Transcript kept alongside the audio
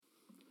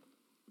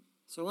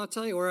So I want to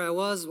tell you where I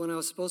was when I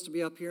was supposed to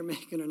be up here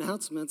making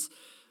announcements.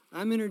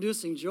 I'm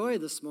introducing Joy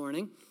this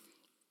morning,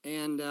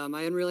 and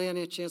I hadn't really had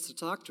a chance to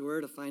talk to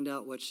her to find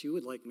out what she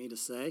would like me to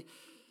say.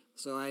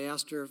 So I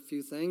asked her a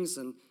few things,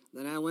 and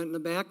then I went in the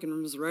back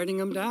and was writing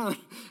them down,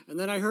 and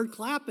then I heard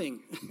clapping.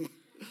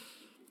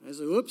 I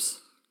said, oops.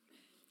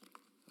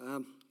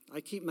 I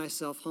keep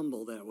myself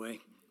humble that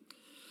way.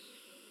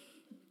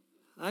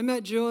 I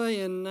met Joy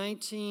in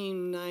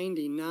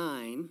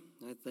 1999.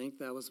 I think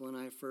that was when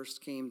I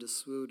first came to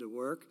SWU to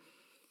work.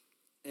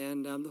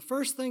 And the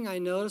first thing I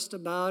noticed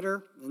about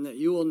her, and that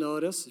you will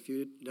notice if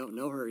you don't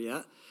know her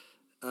yet,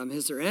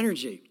 is her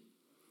energy.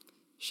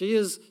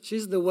 She's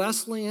the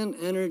Wesleyan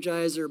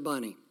Energizer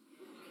Bunny.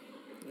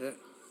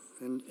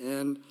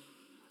 And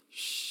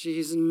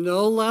she's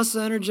no less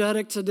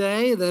energetic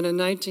today than in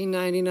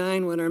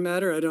 1999 when I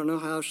met her. I don't know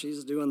how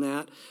she's doing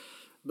that.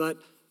 But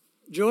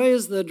Joy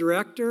is the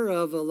director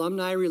of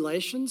alumni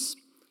relations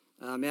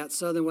at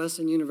Southern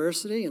Wesleyan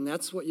University, and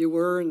that's what you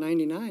were in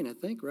 99, I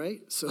think, right?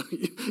 So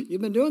you've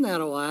been doing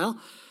that a while.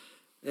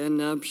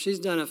 And she's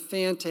done a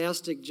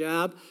fantastic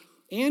job.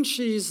 And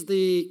she's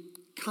the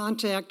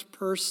contact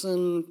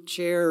person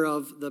chair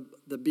of the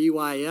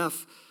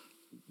BYF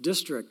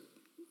district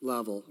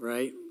level,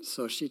 right?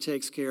 So she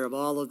takes care of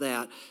all of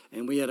that.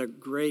 And we had a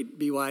great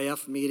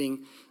BYF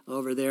meeting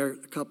over there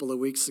a couple of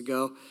weeks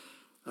ago.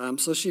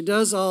 So she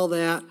does all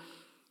that.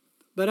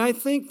 But I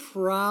think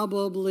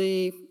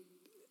probably,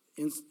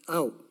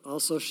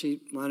 also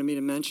she wanted me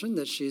to mention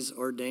that she's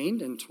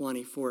ordained in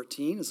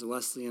 2014 as a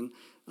Wesleyan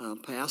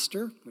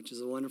pastor, which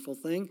is a wonderful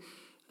thing.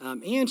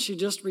 And she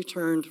just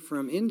returned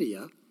from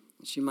India.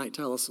 She might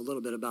tell us a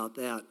little bit about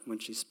that when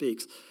she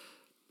speaks.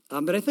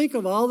 But I think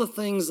of all the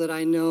things that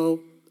I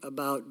know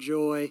about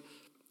Joy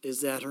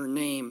is that her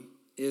name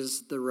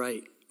is the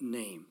right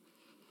name.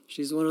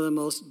 She's one of the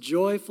most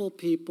joyful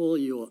people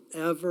you will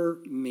ever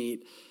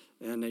meet,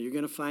 and you're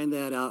going to find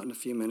that out in a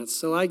few minutes.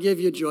 So I give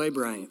you Joy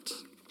Bryant.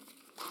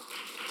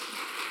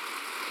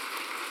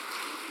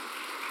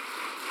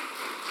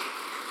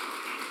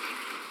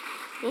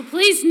 Well,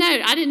 please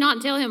note, I did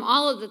not tell him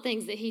all of the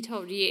things that he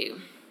told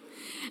you.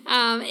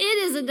 It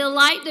is a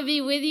delight to be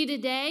with you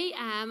today.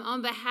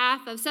 On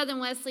behalf of Southern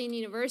Wesleyan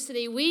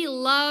University, we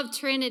love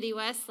Trinity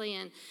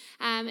Wesleyan,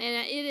 and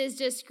it is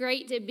just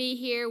great to be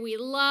here. We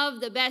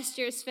love the Best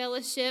Years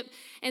Fellowship,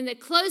 and the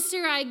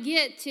closer I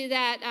get to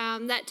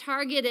that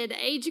targeted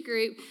age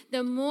group,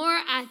 the more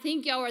I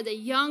think y'all are the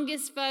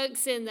youngest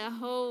folks in the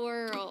whole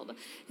world.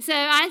 So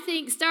I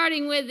think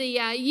starting with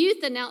the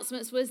youth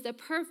announcements was the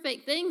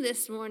perfect thing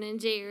this morning,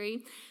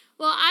 Jerry.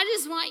 Well, I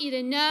just want you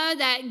to know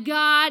that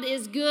God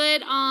is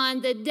good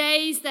on the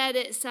days that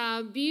it's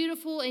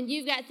beautiful and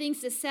you've got things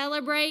to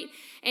celebrate,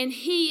 and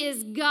He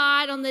is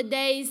God on the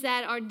days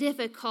that are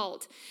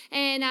difficult.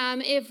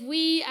 And if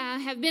we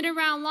have been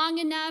around long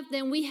enough,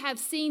 then we have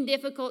seen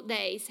difficult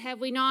days, have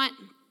we not?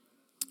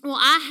 Well,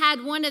 I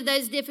had one of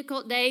those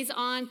difficult days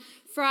on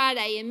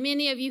Friday, and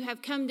many of you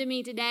have come to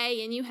me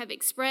today and you have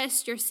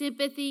expressed your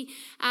sympathy.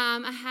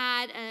 I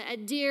had a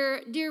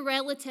dear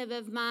relative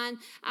of mine.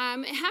 How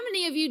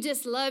many of you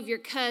just love your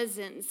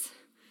cousins?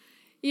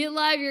 You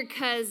love your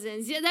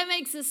cousins. Yeah, that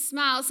makes us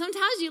smile.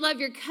 Sometimes you love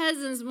your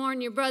cousins more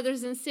than your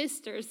brothers and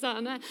sisters.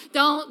 So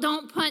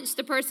don't punch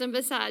the person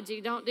beside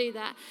you. Don't do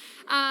that.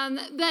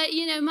 But,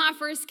 my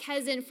first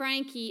cousin,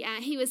 Frankie,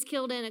 he was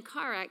killed in a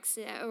car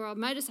accident or a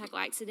motorcycle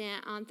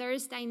accident on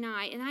Thursday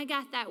night. And I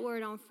got that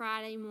word on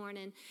Friday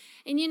morning.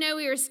 And,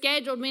 we were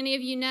scheduled, many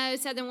of you know,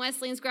 Southern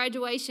Wesleyan's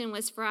graduation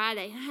was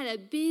Friday. I had a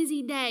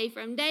busy day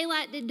from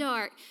daylight to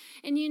dark.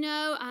 And,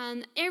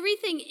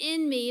 everything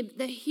in me,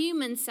 the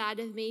human side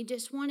of me,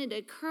 just wanted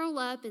to curl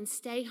up and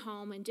stay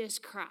home and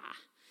just cry.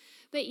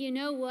 But you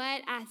know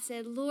what? I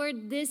said,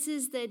 Lord, this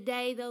is the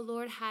day the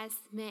Lord has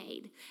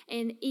made.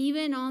 And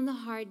even on the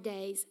hard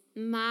days,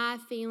 my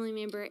family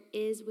member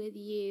is with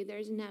you.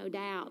 There's no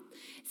doubt.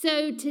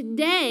 So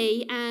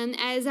today,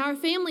 as our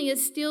family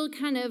is still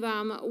kind of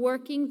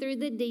working through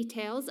the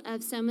details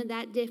of some of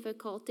that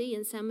difficulty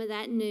and some of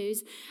that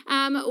news,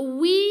 our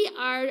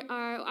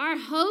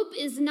hope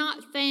is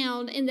not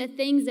found in the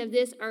things of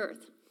this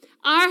earth.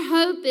 Our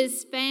hope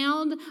is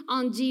found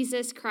on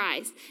Jesus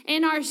Christ,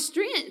 and our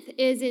strength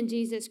is in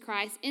Jesus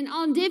Christ. And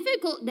on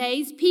difficult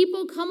days,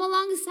 people come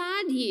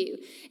alongside you.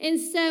 And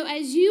so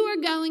as you are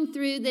going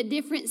through the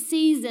different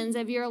seasons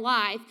of your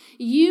life,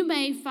 you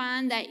may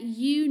find that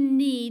you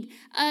need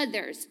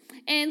others.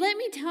 And let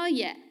me tell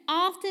you,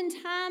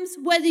 oftentimes,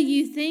 whether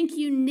you think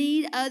you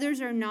need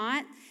others or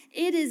not,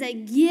 it is a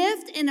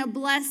gift and a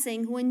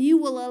blessing when you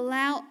will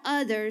allow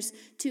others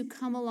to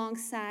come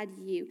alongside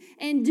you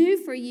and do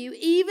for you,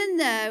 even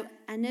though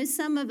I know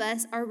some of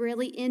us are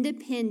really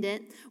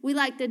independent. We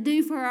like to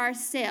do for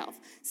ourselves.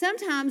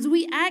 Sometimes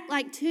we act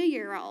like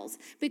 2-year-olds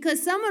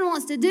because someone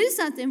wants to do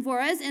something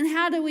for us, and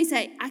how do we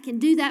say, I can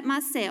do that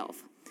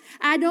myself.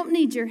 I don't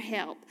need your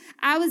help.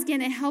 I was going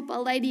to help a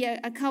lady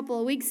a couple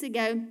of weeks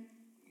ago.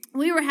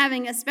 We were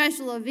having a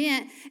special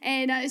event,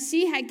 and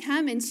she had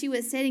come, and she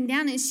was sitting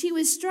down, and she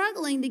was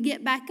struggling to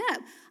get back up.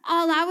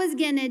 All I was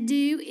going to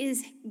do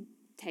is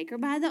take her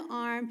by the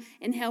arm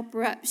and help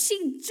her up.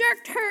 She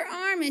jerked her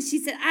arm and she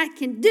said, I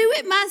can do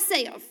it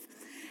myself.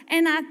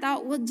 And I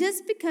thought, well,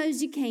 just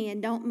because you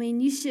can don't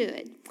mean you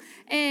should.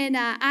 And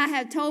I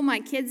have told my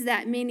kids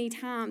that many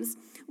times.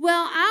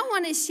 Well, I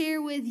want to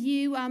share with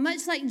you,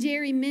 much like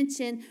Jerry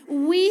mentioned,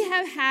 we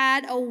have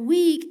had a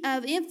week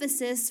of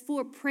emphasis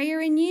for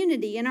prayer and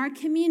unity in our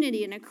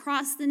community and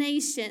across the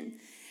nation.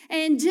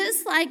 And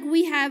just like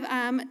we have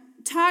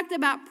talked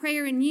about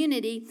prayer and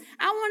unity,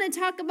 I want to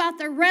talk about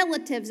the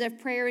relatives of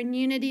prayer and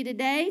unity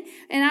today,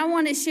 and I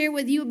want to share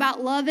with you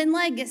about love and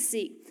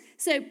legacy.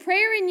 So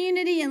prayer and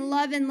unity and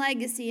love and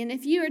legacy. And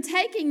if you are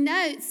taking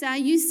notes,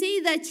 you see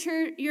that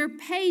your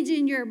page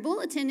in your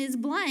bulletin is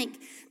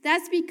blank.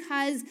 That's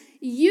because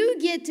you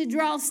get to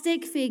draw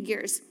stick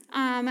figures.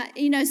 Some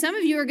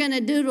of you are going to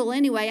doodle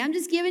anyway. I'm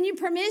just giving you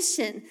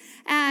permission.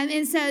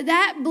 And so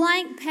that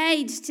blank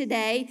page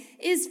today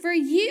is for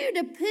you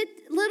to put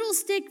little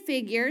stick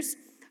figures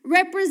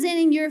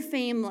representing your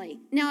family.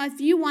 Now, if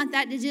you want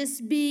that to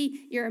just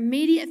be your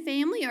immediate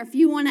family, or if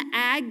you want to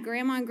add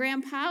grandma and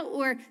grandpa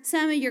or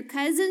some of your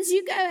cousins,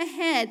 you go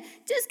ahead.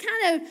 Just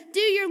kind of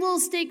do your little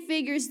stick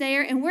figures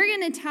there, and we're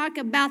going to talk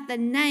about the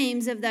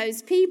names of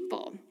those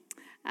people.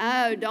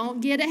 Oh,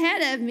 don't get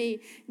ahead of me.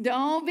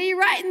 Don't be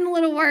writing the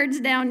little words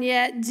down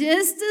yet.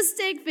 Just the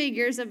stick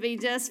figures will be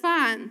just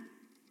fine.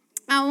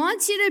 I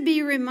want you to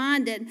be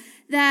reminded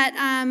that,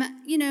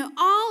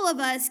 all of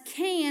us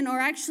can, or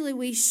actually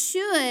we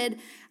should,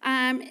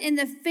 in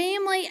the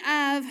family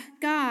of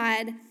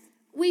God,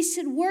 we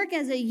should work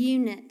as a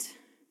unit.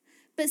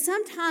 But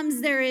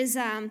sometimes there is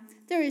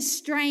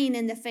strain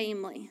in the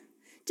family,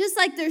 just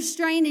like there's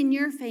strain in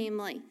your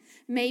family.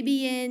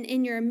 Maybe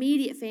in your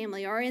immediate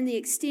family or in the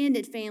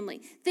extended family.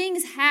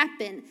 Things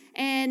happen,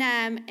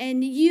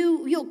 and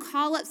you'll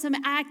call up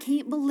somebody, I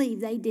can't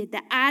believe they did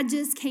that. I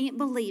just can't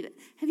believe it.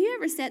 Have you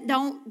ever said,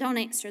 don't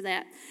answer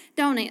that.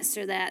 Don't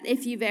answer that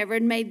if you've ever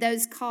made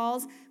those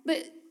calls.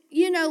 But,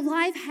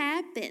 life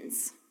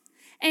happens.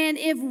 And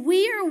if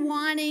we are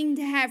wanting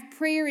to have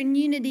prayer and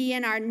unity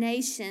in our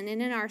nation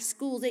and in our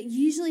schools, it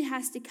usually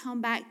has to come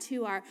back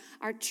to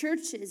our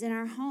churches and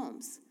our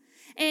homes.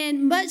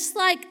 And much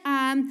like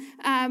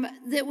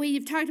that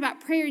we've talked about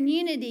prayer and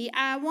unity,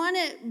 I want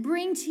to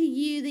bring to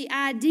you the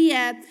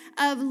idea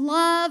of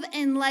love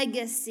and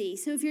legacy.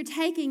 So if you're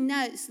taking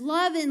notes,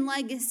 love and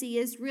legacy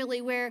is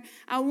really where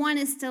I want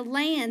us to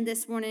land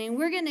this morning. And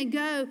we're going to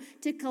go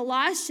to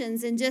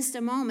Colossians in just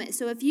a moment.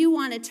 So if you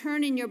want to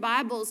turn in your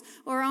Bibles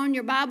or on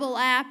your Bible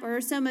app or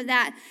some of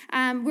that,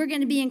 we're going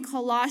to be in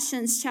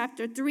Colossians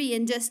chapter 3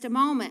 in just a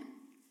moment.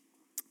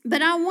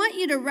 But I want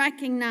you to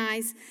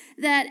recognize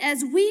that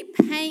as we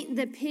paint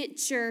the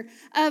picture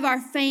of our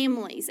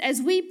families,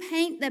 as we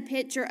paint the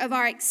picture of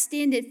our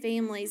extended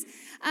families,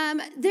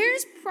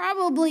 there's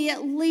probably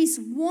at least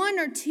one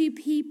or two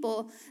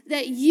people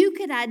that you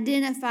could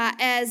identify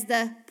as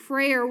the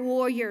prayer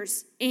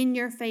warriors in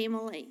your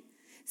family.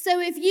 So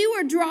if you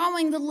are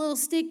drawing the little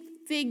stick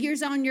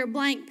figures on your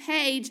blank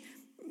page,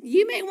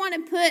 you may want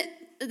to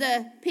put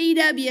the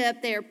PW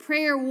up there,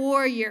 prayer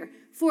warrior,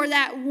 for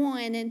that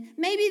one. And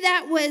maybe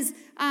that was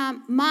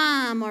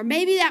mom, or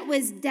maybe that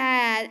was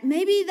dad.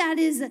 Maybe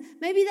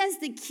that's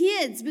the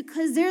kids,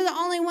 because they're the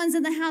only ones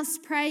in the house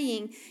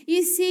praying.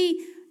 You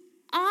see,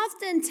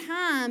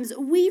 oftentimes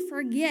we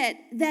forget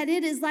that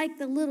it is like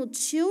the little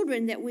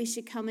children that we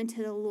should come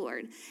into the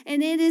Lord.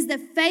 And it is the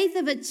faith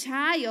of a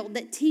child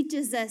that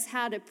teaches us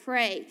how to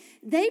pray.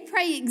 They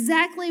pray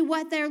exactly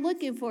what they're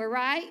looking for,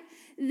 right?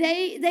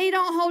 They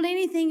don't hold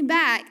anything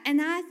back.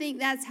 And I think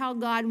that's how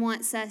God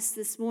wants us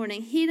this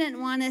morning. He didn't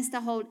want us to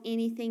hold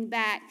anything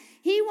back.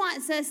 He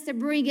wants us to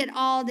bring it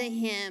all to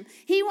Him.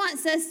 He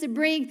wants us to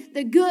bring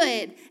the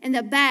good and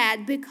the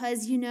bad,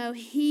 because,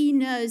 He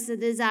knows the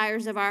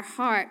desires of our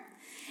heart.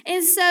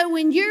 And so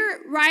when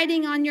you're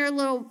writing on your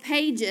little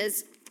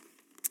pages,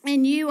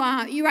 and you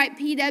write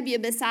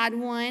PW beside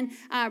one,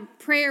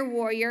 prayer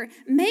warrior,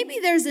 maybe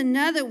there's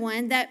another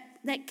one that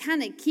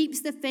kind of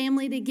keeps the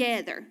family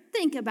together.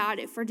 Think about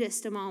it for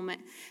just a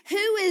moment.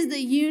 Who is the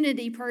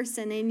unity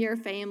person in your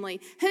family?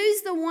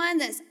 Who's the one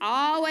that's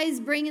always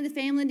bringing the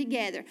family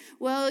together?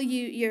 Well,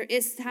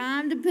 it's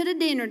time to put a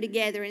dinner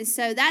together, and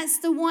so that's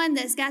the one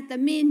that's got the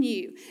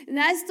menu, and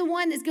that's the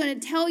one that's going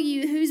to tell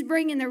you who's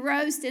bringing the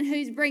roast and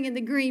who's bringing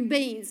the green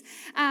beans.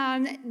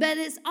 But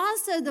it's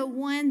also the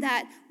one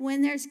that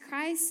when there's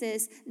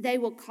crisis, they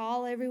will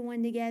call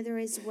everyone together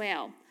as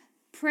well.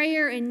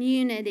 Prayer and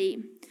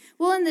unity.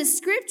 Well, in the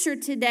scripture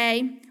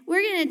today,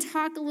 we're going to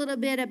talk a little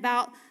bit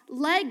about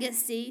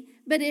legacy.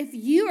 But if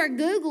you are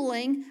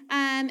Googling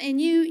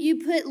and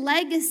you put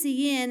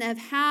legacy in of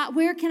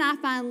where can I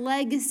find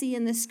legacy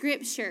in the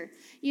scripture?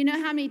 You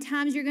know how many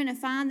times you're going to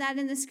find that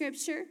in the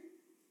scripture?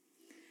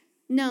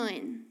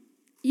 None.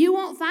 You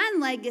won't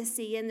find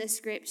legacy in the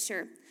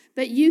scripture.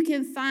 But you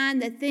can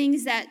find the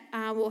things that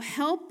will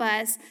help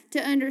us to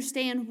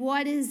understand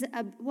what is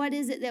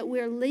it that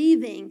we're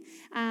leaving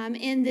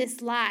in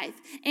this life.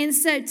 And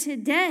so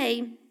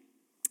today,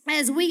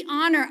 as we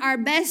honor our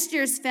Best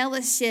Years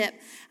Fellowship,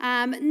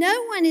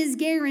 no one is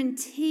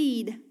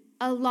guaranteed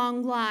a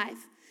long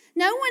life.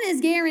 No one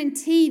is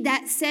guaranteed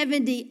that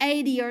 70,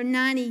 80, or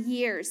 90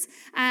 years.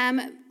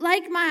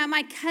 Like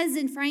my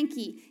cousin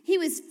Frankie, he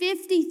was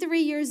 53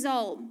 years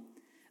old.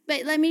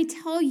 But let me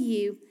tell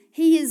you,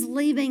 he is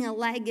leaving a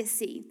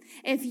legacy.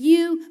 If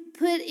you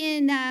put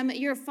in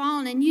your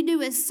phone and you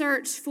do a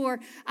search for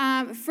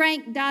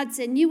Frank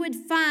Dodson, you would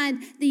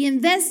find the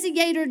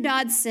investigator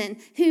Dodson,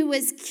 who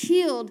was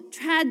killed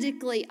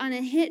tragically on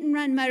a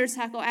hit-and-run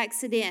motorcycle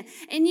accident.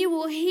 And you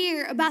will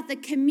hear about the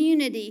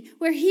community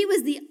where he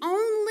was the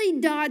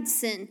only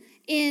Dodson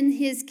in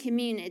his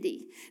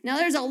community. Now,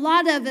 there's a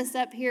lot of us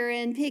up here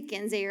in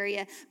Pickens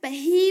area, but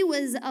he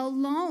was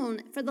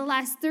alone for the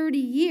last 30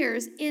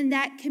 years in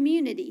that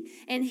community,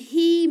 and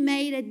he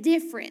made a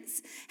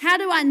difference. How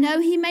do I know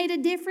he made a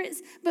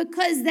difference?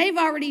 Because they've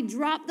already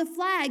dropped the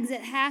flags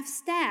at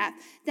half-staff.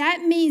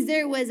 That means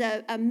there was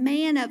a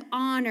man of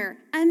honor,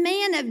 a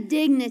man of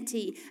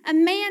dignity, a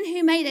man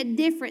who made a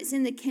difference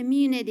in the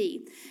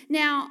community.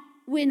 Now,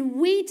 when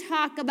we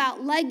talk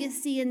about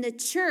legacy in the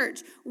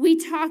church, we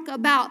talk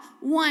about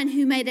one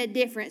who made a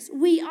difference.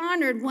 We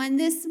honored one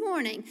this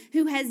morning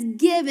who has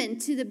given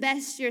to the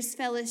Best Years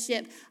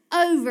Fellowship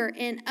over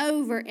and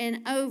over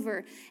and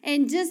over.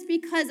 And just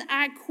because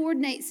I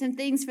coordinate some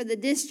things for the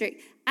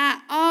district,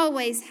 I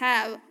always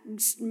have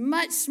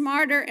much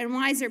smarter and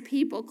wiser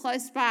people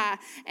close by.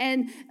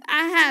 And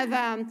I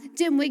have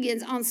Jim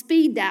Wiggins on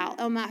speed dial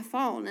on my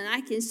phone, and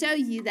I can show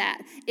you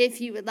that if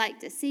you would like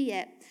to see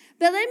it.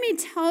 But let me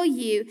tell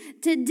you,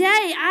 today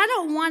I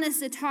don't want us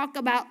to talk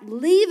about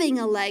leaving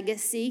a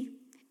legacy.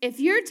 If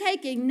you're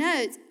taking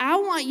notes, I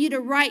want you to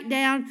write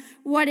down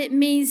what it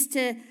means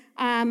to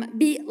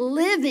be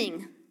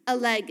living a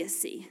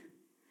legacy.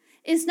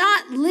 It's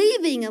not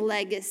leaving a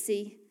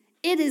legacy,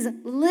 it is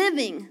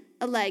living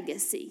a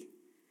legacy.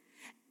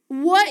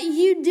 What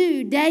you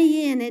do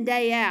day in and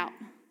day out,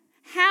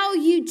 how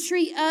you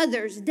treat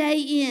others day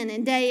in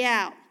and day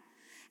out,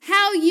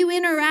 how you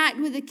interact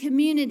with the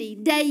community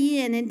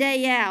day in and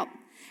day out.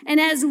 And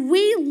as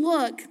we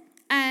look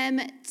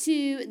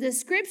to the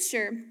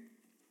scripture,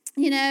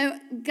 you know,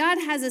 God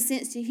has a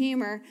sense of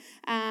humor.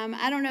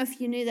 I don't know if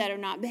you knew that or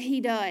not, but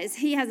he does.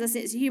 He has a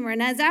sense of humor.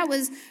 And as I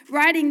was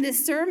writing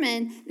this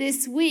sermon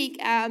this week,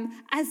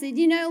 I said,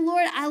 you know,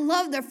 Lord, I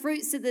love the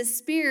fruits of the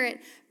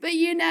Spirit. But,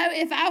 you know,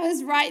 if I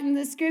was writing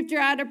the scripture,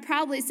 I'd have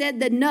probably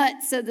said the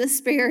nuts of the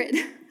Spirit.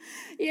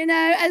 You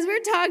know, as we're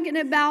talking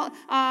about,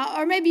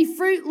 or maybe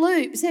Fruit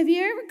Loops. Have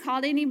you ever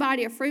called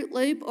anybody a Fruit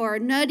Loop or a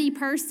nutty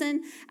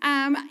person?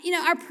 You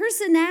know, our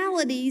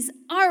personalities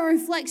are a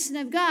reflection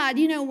of God.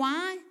 You know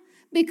why?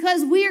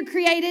 Because we are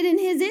created in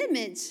His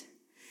image.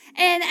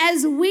 And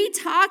as we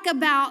talk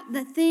about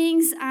the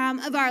things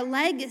of our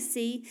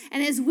legacy,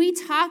 and as we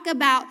talk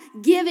about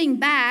giving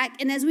back,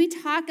 and as we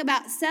talk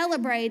about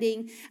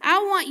celebrating, I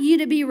want you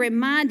to be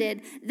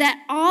reminded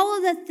that all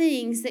of the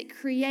things that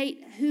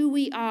create who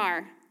we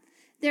are,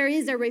 there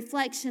is a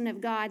reflection of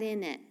God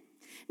in it.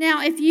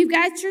 Now, if you've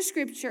got your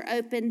scripture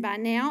open by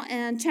now,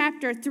 in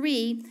chapter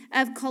 3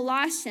 of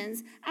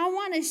Colossians, I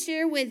want to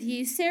share with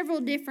you several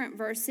different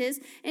verses,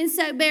 and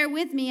so bear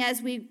with me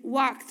as we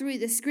walk through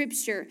the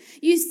scripture.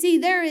 You see,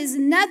 there is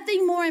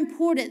nothing more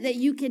important that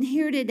you can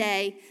hear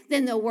today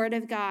than the Word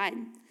of God.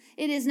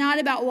 It is not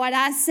about what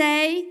I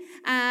say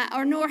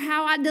or nor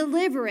how I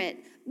deliver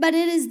it, but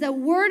it is the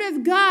Word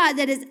of God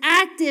that is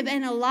active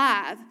and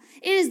alive.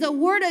 It is the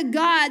Word of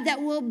God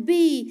that will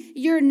be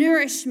your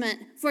nourishment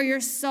for your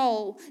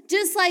soul.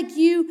 Just like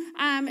you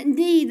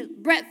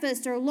need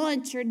breakfast or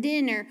lunch or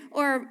dinner,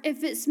 or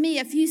if it's me,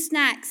 a few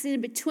snacks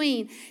in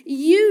between.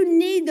 You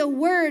need the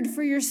Word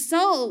for your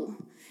soul.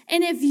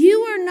 And if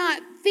you are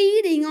not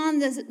feeding on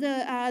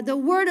the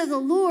word of the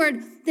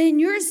Lord, then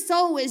your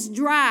soul is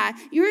dry.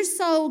 Your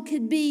soul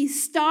could be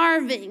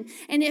starving.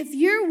 And if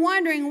you're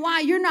wondering why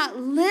you're not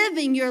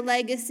living your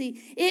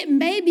legacy, it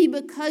may be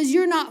because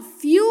you're not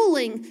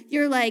fueling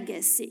your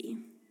legacy.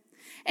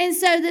 And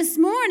so this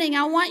morning,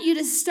 I want you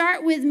to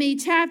start with me,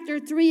 chapter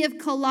 3 of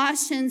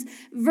Colossians,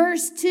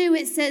 verse 2.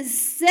 It says,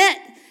 set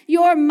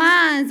your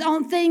minds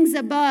on things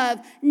above,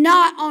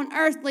 not on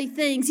earthly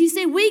things. You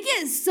see, we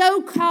get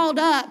so caught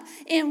up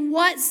in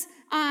what's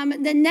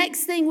the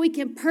next thing we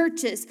can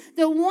purchase.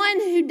 The one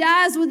who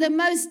dies with the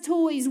most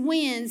toys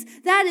wins.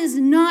 That is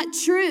not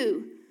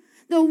true.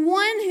 The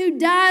one who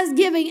dies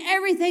giving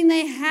everything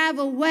they have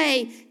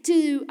away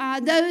to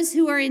those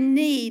who are in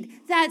need,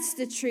 that's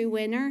the true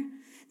winner.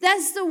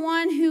 That's the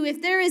one who,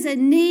 if there is a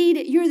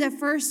need, you're the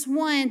first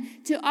one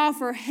to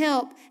offer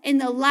help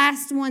and the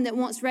last one that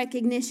wants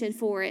recognition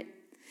for it.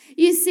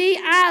 You see,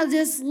 I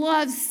just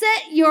love,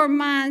 set your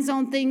minds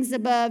on things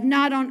above,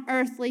 not on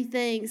earthly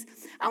things.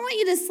 I want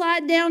you to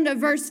slide down to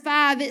verse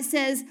 5. It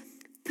says,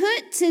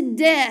 put to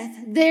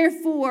death,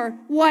 therefore,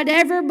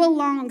 whatever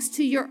belongs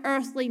to your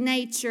earthly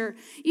nature.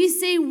 You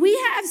see, we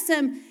have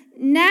some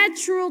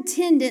natural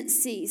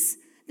tendencies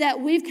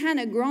that we've kind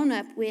of grown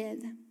up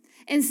with.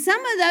 And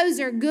some of those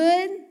are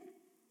good,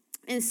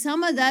 and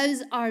some of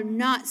those are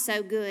not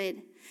so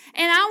good.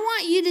 And I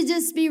want you to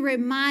just be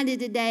reminded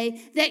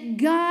today that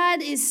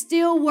God is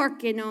still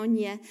working on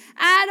you.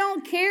 I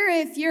don't care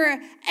if you're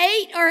 8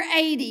 or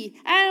 80.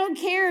 I don't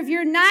care if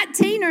you're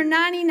 19 or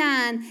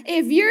 99.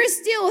 If you're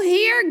still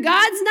here,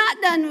 God's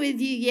not done with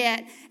you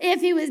yet.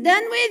 If he was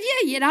done with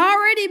you, you'd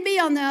already be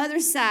on the other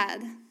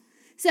side.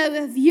 So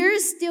if you're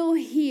still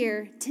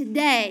here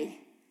today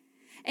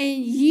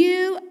and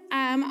you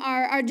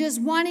are just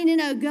wanting to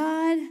know,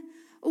 God,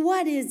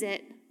 what is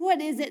it?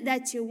 What is it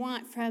that you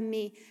want from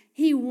me?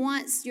 He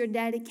wants your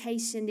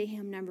dedication to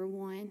him, number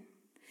one.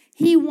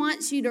 He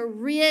wants you to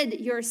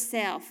rid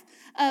yourself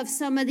of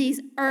some of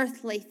these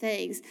earthly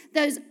things,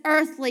 those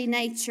earthly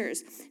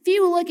natures. If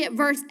you look at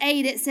verse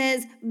 8, it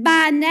says,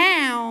 by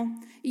now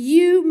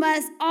you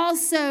must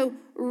also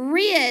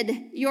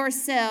rid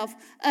yourself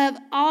of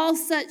all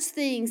such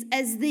things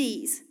as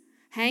these.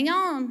 Hang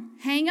on.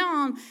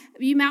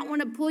 You might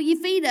want to pull your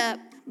feet up,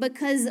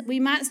 because we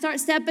might start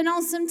stepping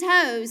on some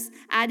toes.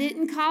 I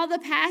didn't call the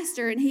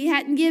pastor, and he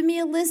hadn't given me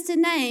a list of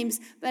names,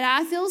 but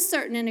I feel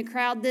certain in a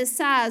crowd this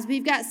size,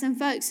 we've got some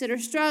folks that are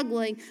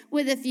struggling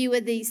with a few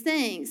of these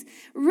things.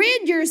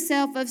 Rid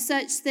yourself of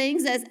such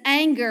things as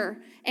anger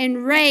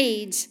and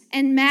rage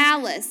and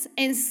malice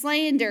and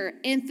slander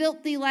and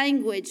filthy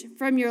language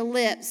from your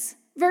lips.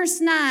 Verse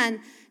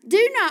 9,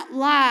 do not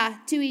lie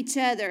to each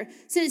other,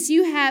 since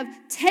you have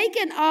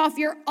taken off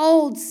your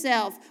old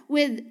self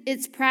with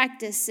its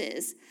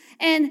practices,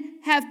 and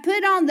have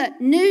put on the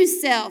new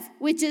self,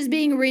 which is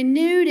being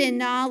renewed in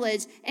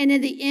knowledge and in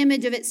the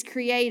image of its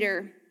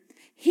creator.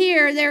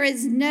 Here, there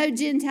is no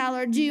Gentile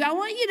or Jew. I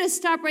want you to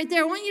stop right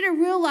there. I want you to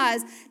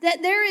realize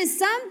that there is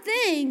some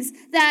things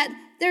that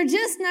there's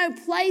just no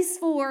place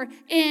for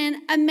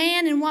in a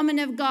man and woman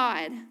of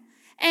God.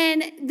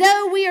 And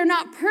though we are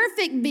not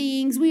perfect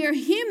beings, we are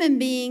human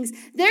beings,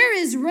 there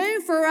is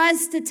room for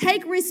us to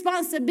take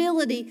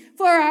responsibility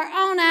for our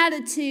own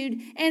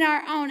attitude and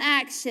our own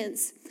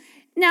actions.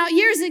 Now,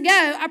 years ago,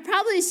 I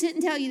probably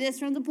shouldn't tell you this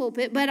from the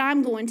pulpit, but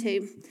I'm going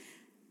to,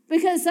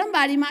 because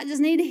somebody might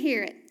just need to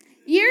hear it.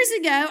 Years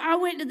ago, I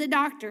went to the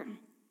doctor,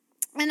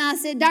 and I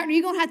said, Doctor,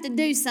 you're going to have to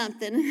do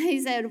something. And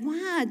he said,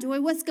 why, Joy,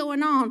 what's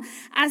going on?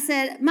 I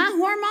said, my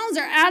hormones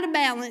are out of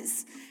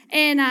balance.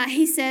 And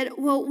he said,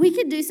 well, we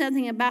could do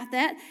something about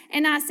that.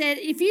 And I said,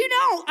 if you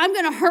don't, I'm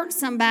going to hurt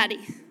somebody.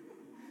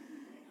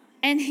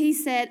 And he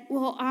said,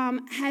 well,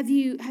 have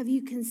you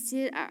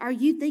considered, are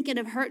you thinking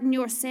of hurting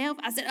yourself?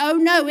 I said, oh,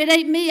 no, it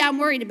ain't me I'm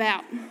worried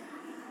about.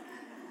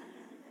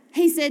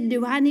 He said,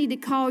 do I need to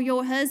call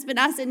your husband?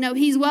 I said, no,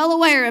 he's well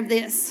aware of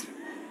this.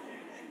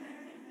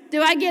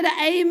 Do I get an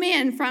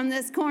amen from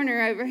this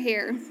corner over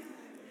here?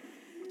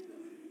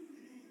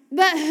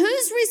 But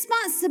whose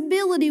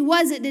responsibility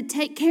was it to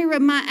take care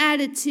of my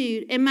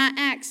attitude and my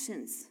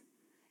actions?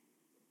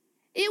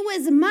 It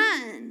was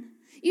mine.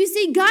 You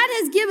see, God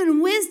has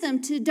given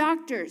wisdom to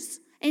doctors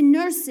and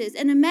nurses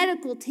and a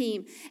medical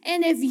team.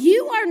 And if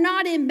you are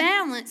not in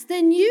balance,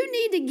 then you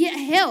need to get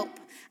help.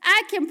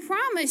 I can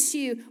promise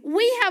you,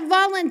 we have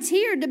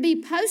volunteered to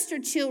be poster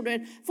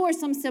children for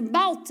some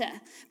Cymbalta,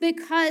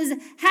 because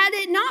had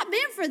it not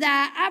been for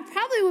that, I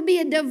probably would be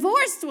a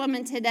divorced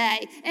woman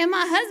today, and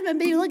my husband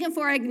be looking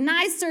for a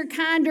nicer,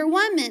 kinder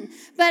woman.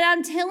 But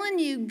I'm telling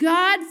you,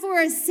 God for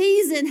a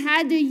season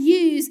had to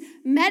use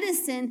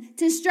medicine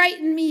to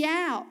straighten me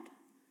out.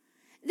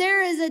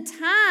 There is a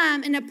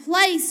time and a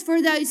place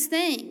for those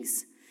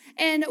things.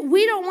 And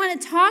we don't want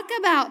to talk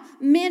about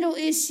mental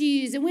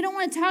issues, and we don't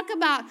want to talk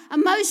about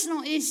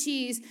emotional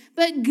issues,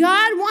 but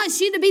God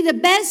wants you to be the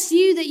best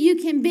you that you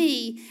can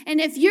be.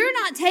 And if you're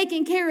not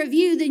taking care of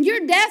you, then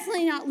you're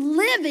definitely not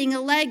living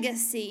a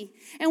legacy.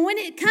 And when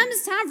it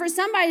comes time for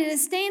somebody to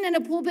stand in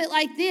a pulpit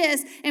like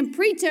this and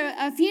preach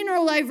a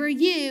funeral over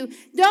you,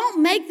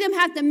 don't make them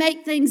have to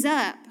make things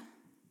up.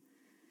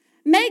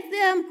 Make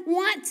them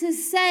want to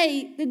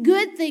say the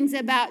good things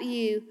about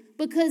you,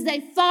 because they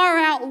far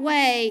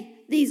outweigh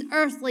these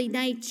earthly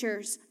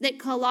natures that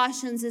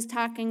Colossians is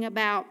talking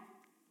about.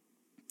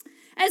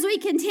 As we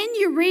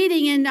continue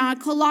reading in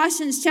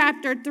Colossians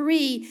chapter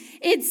 3,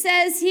 it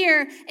says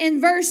here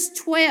in verse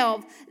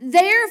 12,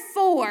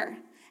 therefore,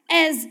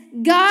 as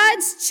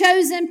God's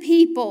chosen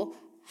people,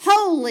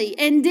 holy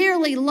and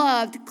dearly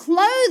loved,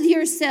 clothe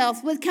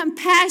yourself with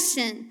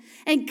compassion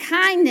and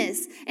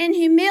kindness and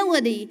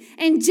humility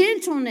and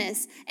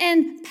gentleness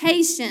and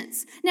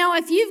patience. Now,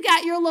 if you've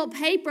got your little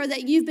paper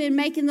that you've been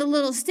making the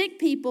little stick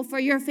people for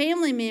your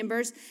family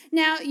members,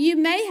 now you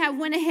may have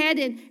went ahead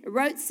and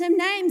wrote some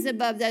names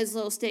above those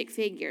little stick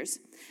figures.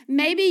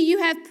 Maybe you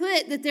have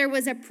put that there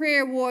was a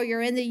prayer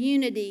warrior in the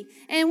unity.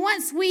 And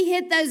once we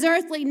hit those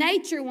earthly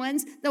nature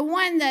ones, the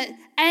one that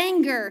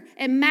anger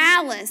and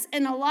malice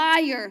and a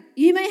liar,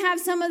 you may have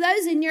some of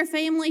those in your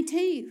family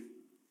too.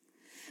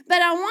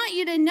 But I want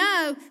you to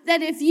know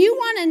that if you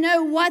want to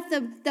know what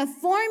the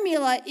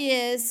formula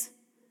is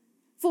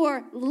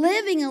for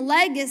living a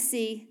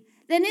legacy,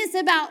 then it's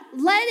about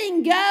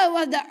letting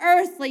go of the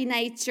earthly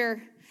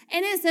nature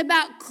And it's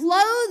about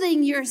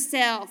clothing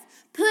yourself,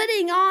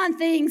 putting on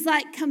things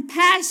like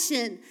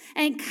compassion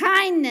and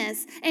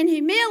kindness and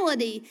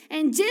humility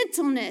and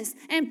gentleness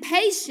and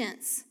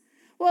patience.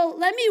 Well,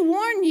 let me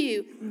warn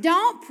you,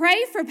 don't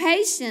pray for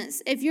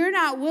patience if you're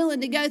not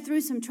willing to go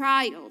through some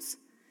trials.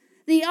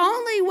 The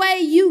only way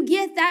you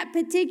get that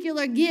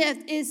particular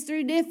gift is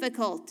through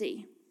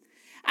difficulty.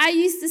 I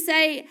used to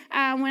say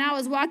when I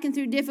was walking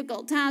through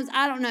difficult times,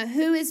 I don't know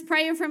who is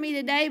praying for me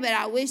today, but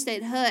I wish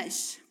they'd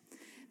hush,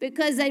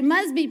 because they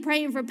must be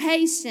praying for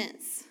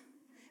patience.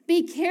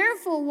 Be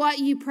careful what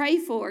you pray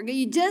for.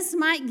 You just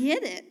might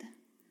get it.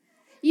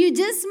 You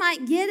just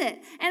might get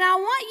it. And I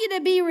want you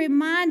to be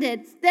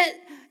reminded that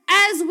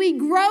as we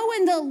grow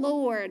in the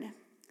Lord,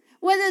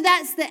 whether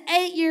that's the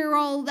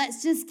 8-year-old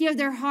that's just give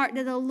their heart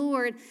to the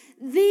Lord,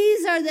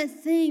 these are the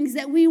things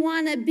that we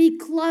want to be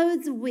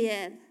clothed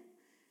with.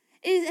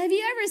 Have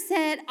you ever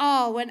said,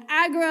 oh, when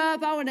I grow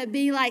up, I want to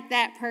be like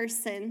that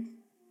person?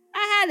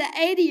 I had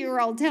an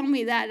 80-year-old tell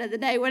me that the other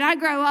day. When I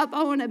grow up,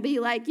 I want to be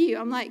like you.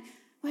 I'm like,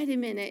 wait a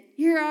minute,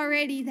 you're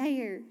already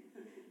there.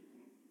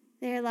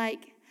 They're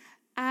like,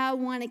 I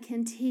want to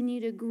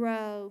continue to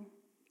grow,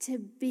 to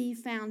be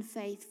found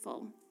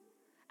faithful.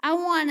 I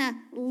want to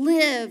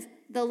live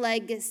the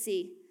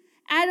legacy.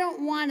 I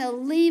don't want to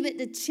leave it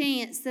to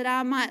chance that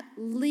I might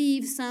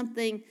leave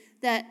something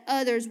that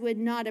others would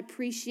not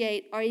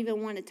appreciate or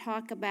even want to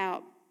talk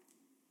about.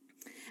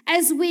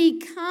 As we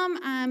come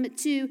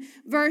to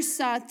verse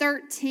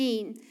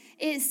 13,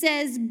 it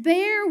says,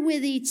 bear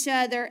with each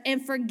other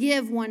and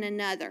forgive one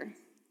another.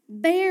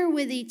 Bear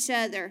with each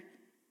other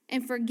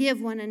and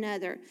forgive one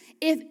another.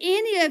 If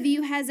any of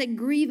you has a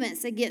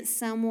grievance against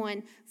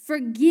someone,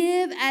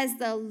 forgive as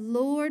the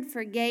Lord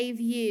forgave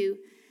you.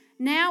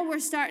 Now we're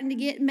starting to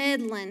get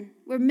meddling.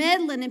 We're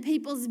meddling in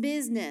people's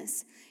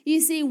business. You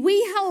see,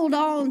 we hold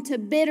on to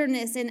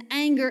bitterness and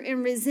anger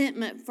and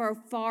resentment for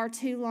far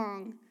too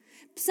long.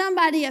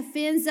 Somebody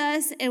offends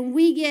us and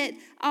we get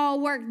all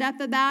worked up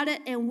about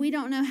it and we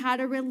don't know how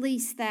to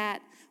release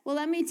that. Well,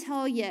 let me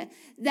tell you,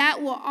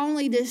 that will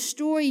only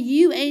destroy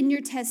you and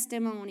your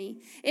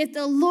testimony. If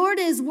the Lord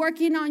is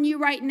working on you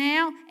right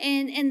now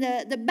and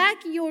the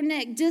back of your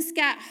neck just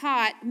got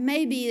hot,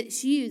 maybe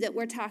it's you that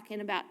we're talking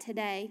about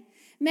today.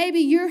 Maybe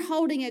you're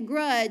holding a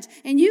grudge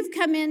and you've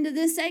come into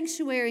this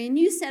sanctuary and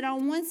you sat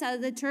on one side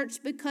of the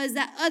church because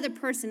that other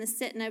person is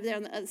sitting over there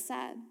on the other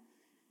side.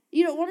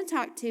 You don't want to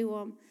talk to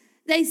them.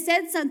 They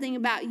said something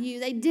about you.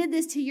 They did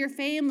this to your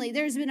family.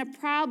 There's been a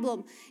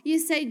problem. You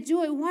say,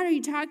 Joy, what are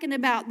you talking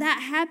about? That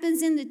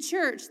happens in the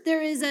church.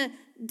 There is a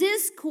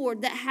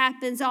discord that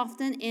happens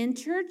often in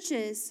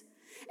churches.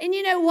 And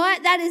you know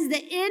what? That is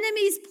the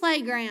enemy's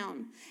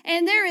playground.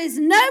 And there is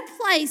no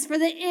place for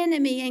the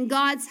enemy in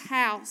God's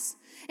house.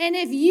 And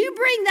if you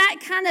bring that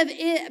kind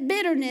of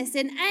bitterness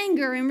and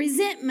anger and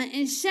resentment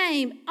and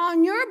shame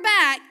on your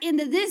back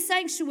into this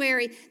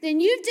sanctuary, then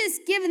you've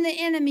just given the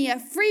enemy a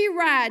free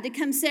ride to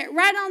come sit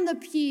right on the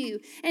pew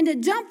and to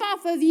jump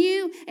off of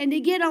you and to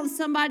get on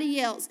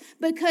somebody else,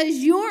 because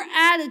your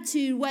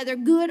attitude, whether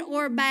good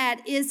or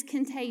bad, is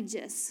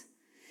contagious.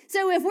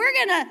 So if we're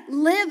going to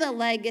live a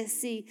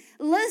legacy,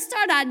 let's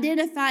start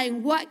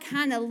identifying what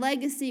kind of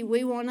legacy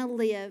we want to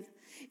live.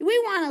 We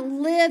want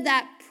to live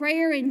that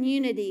prayer and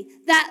unity,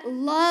 that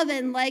love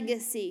and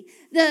legacy.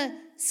 The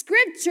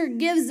scripture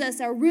gives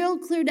us a real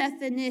clear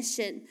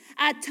definition.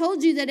 I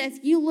told you that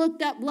if you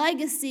looked up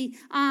legacy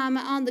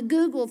on the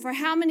Google for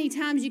how many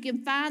times you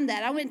can find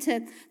that. I went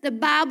to the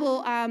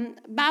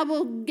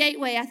Bible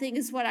Gateway, I think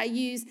is what I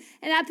used,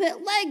 and I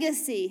put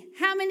legacy.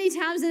 How many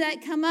times did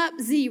that come up?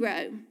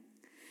 0.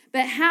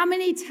 But how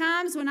many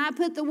times when I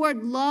put the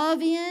word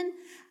love in?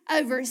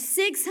 Over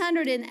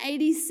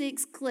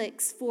 686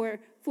 clicks for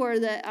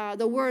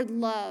the word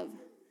love.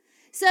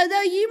 So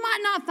though you might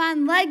not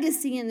find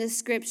legacy in the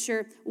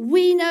scripture,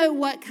 we know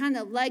what kind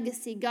of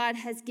legacy God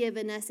has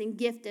given us and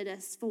gifted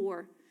us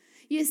for.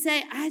 You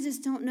say, I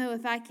just don't know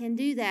if I can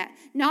do that.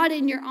 Not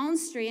in your own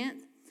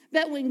strength,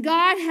 but when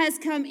God has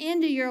come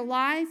into your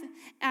life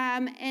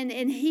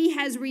and he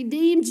has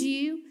redeemed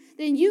you,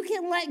 then you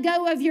can let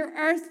go of your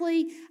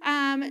earthly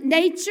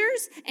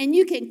natures and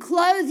you can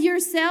clothe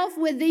yourself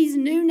with these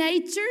new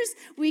natures.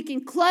 We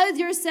can clothe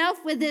yourself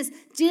with this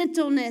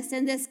gentleness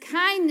and this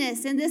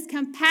kindness and this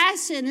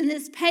compassion and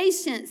this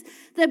patience.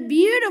 The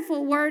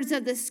beautiful words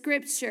of the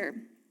scripture.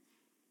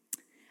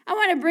 I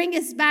want to bring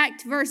us back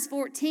to verse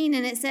 14,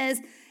 and it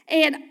says,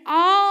 and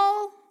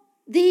all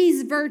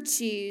these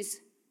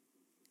virtues,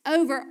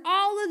 over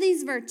all of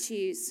these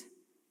virtues,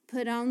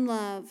 put on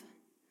love,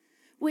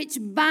 which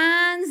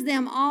binds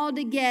them all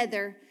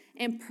together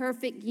in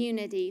perfect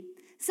unity.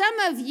 Some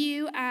of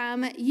you,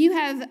 you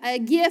have a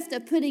gift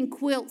of putting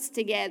quilts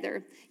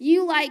together.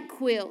 You like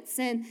quilts,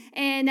 and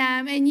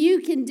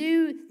you can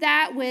do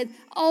that with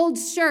old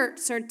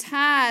shirts or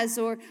ties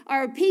or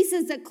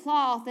pieces of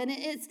cloth, and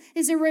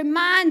it's a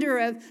reminder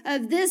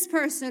of this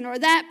person or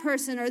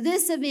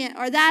this event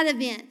or that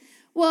event.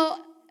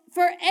 Well,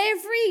 for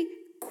every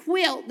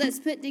quilt that's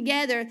put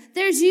together,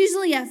 there's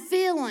usually a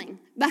feeling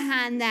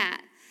behind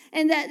that.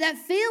 And that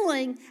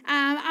feeling,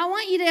 I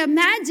want you to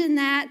imagine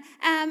that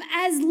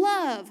as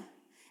love.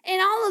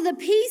 And all of the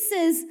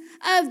pieces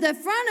of the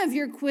front of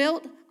your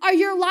quilt are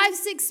your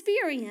life's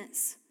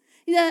experience,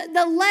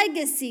 the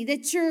legacy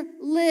that you're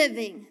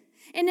living.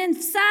 And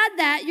inside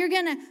that, you're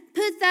going to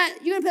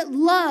put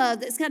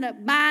love that's going to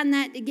bind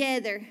that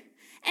together.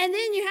 And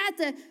then you have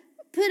to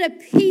put a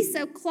piece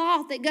of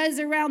cloth that goes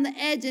around the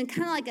edge and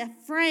kind of like a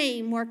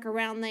framework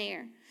around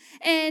there.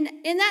 And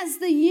that's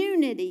the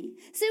unity.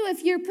 So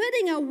if you're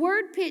putting a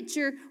word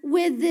picture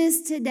with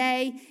this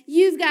today,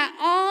 you've got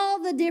all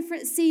the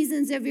different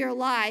seasons of your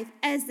life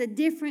as the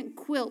different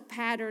quilt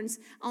patterns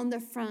on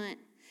the front.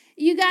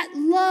 You got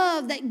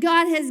love that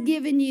God has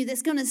given you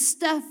that's going to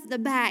stuff the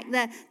back,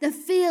 the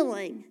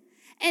feeling.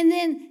 And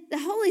then the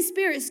Holy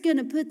Spirit's going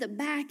to put the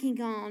backing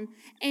on.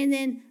 And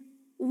then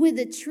with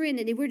the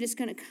Trinity, we're just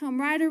going to come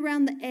right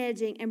around the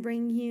edging and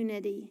bring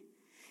unity.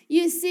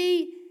 You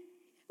see,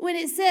 when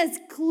it says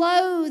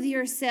clothe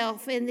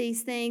yourself in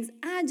these things,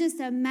 I just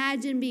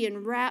imagine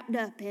being wrapped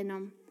up in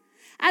them.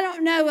 I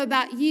don't know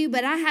about you,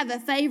 but I have a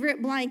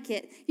favorite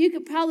blanket. You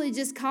could probably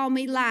just call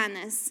me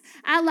Linus.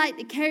 I like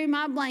to carry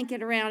my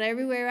blanket around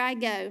everywhere I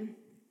go.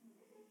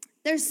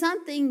 There's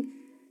something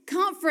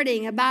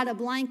comforting about a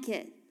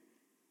blanket.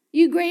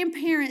 You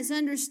grandparents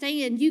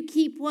understand you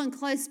keep one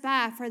close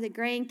by for the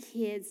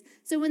grandkids.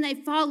 So when they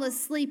fall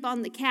asleep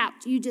on the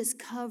couch, you just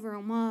cover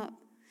them up.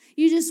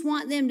 You just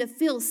want them to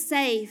feel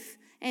safe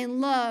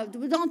and loved.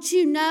 Well, don't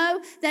you know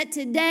that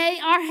today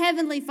our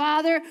Heavenly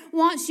Father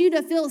wants you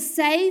to feel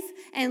safe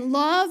and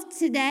loved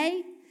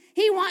today?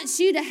 He wants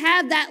you to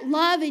have that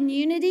love and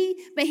unity,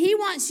 but He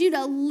wants you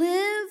to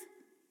live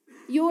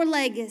your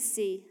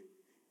legacy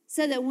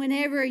so that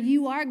whenever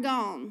you are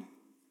gone,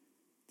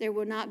 there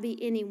will not be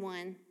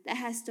anyone that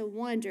has to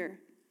wonder,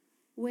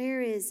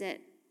 where is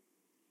it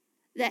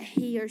that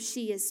he or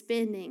she is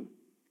spending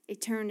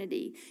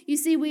eternity? You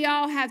see, we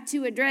all have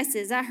two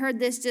addresses. I heard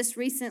this just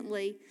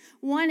recently.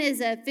 One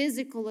is a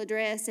physical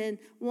address and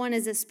one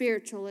is a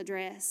spiritual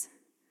address.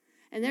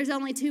 And there's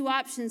only two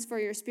options for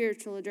your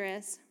spiritual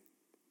address.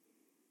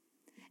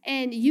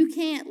 And you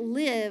can't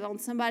live on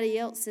somebody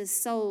else's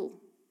soul.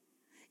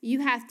 You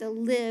have to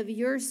live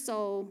your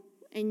soul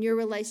and your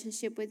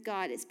relationship with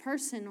God. It's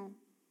personal.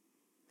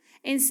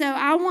 And so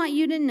I want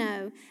you to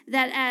know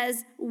that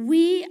as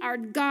we are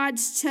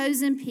God's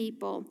chosen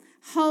people,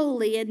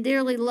 holy and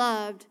dearly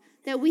loved,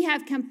 that we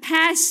have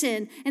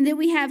compassion and that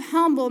we have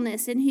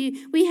humbleness and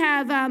we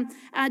have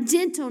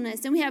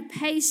gentleness and we have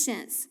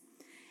patience,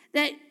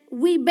 that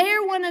we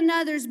bear one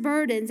another's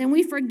burdens and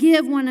we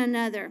forgive one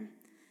another.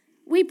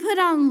 We put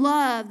on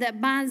love that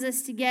binds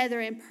us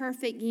together in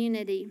perfect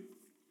unity.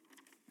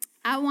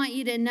 I want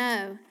you to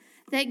know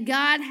that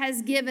God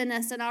has given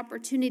us an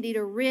opportunity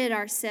to rid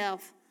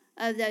ourselves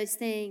of those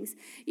things.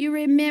 You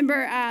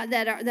remember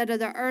that are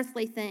the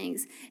earthly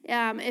things.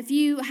 If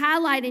you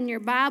highlight in your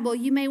Bible,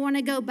 you may want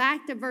to go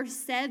back to verse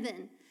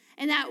 7.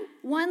 And that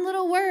one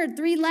little word,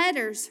 3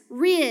 letters,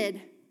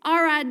 rid,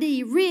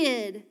 R-I-D,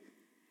 rid.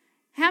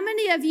 How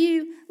many of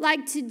you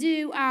like to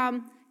do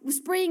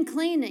spring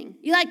cleaning?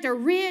 You like to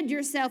rid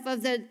yourself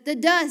of the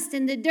dust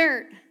and the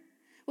dirt.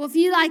 Well, if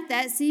you like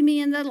that, see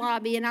me in the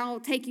lobby and I'll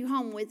take you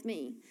home with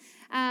me.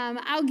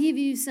 I'll give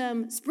you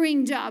some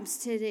spring jobs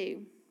to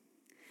do.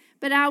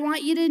 But I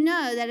want you to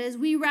know that as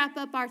we wrap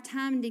up our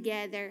time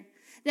together,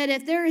 that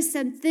if there are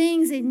some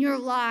things in your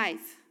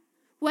life,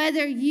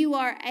 whether you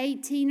are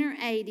 18 or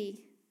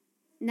 80,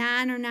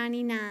 9 or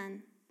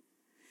 99,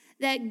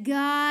 that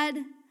God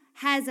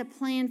has a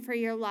plan for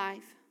your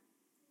life.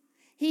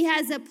 He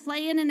has a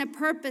plan and a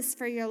purpose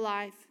for your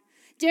life.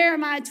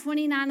 Jeremiah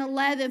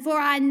 29:11, for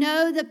I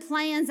know the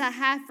plans I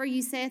have for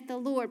you, saith the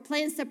Lord.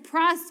 Plans to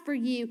prosper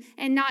you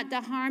and not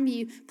to harm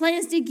you.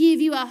 Plans to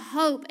give you a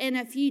hope and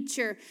a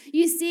future.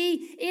 You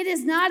see, it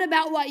is not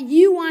about what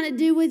you want to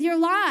do with your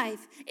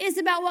life. It's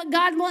about what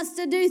God wants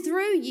to do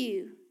through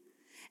you.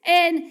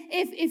 And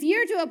if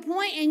you're to a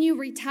point and you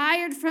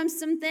retired from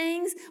some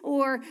things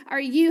or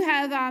you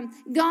have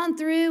gone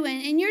through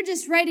and you're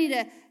just ready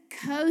to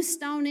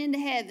coast on into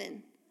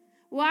heaven,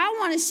 well, I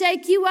want to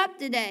shake you up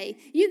today.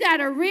 You got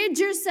to rid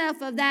yourself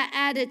of that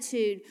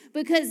attitude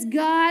because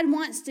God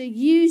wants to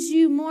use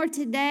you more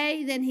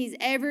today than He's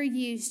ever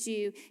used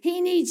you.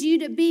 He needs you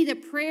to be the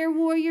prayer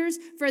warriors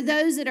for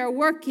those that are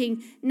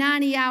working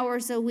 90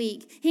 hours a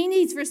week. He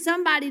needs for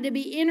somebody to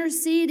be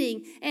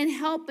interceding and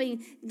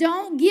helping.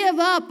 Don't give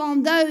up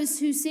on those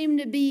who seem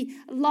to be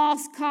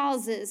lost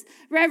causes.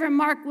 Reverend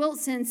Mark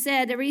Wilson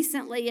said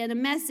recently in a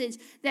message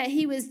that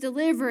he was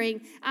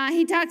delivering,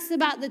 he talks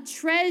about the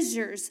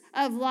treasures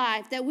of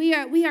life, that we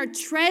are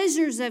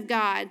treasures of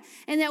God,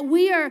 and that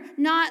we are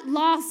not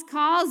lost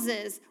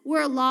causes,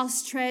 we're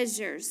lost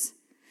treasures.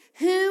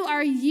 Who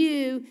are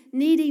you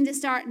needing to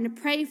start and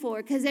to pray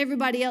for because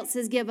everybody else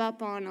has give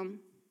up on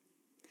them?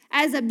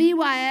 As a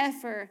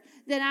BYFer,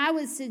 then I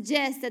would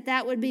suggest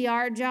that would be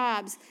our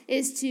jobs,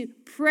 is to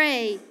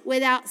pray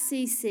without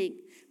ceasing.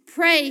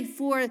 Pray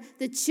for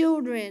the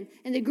children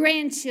and the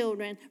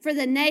grandchildren, for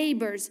the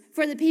neighbors,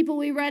 for the people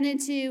we run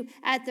into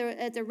at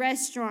the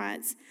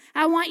restaurants.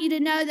 I want you to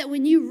know that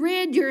when you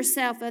rid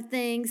yourself of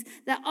things,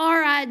 the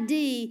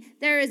RID,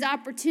 there is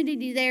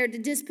opportunity there to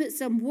just put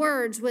some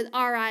words with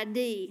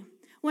RID.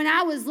 When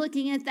I was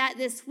looking at that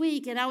this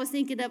week and I was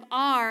thinking of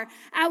I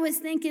was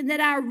thinking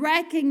that I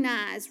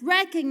recognize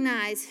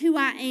who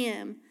I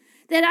am,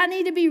 that I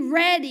need to be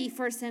ready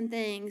for some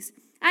things.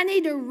 I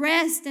need to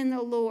rest in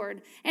the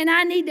Lord, and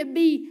I need to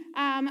be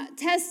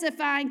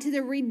testifying to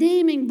the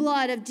redeeming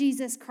blood of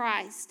Jesus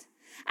Christ.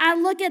 I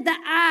look at the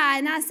I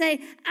and I say,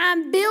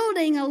 I'm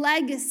building a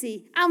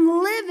legacy. I'm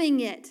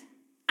living it.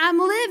 I'm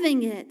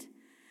living it.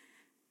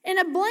 In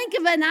a blink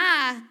of an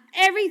eye,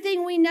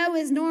 everything we know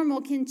is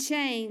normal can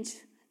change.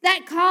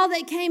 That call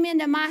that came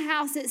into my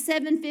house at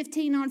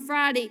 7:15 on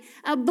Friday,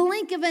 a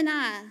blink of an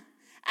eye.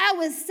 I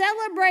was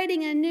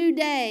celebrating a new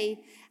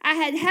day. I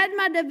had had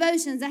my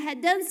devotions. I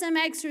had done some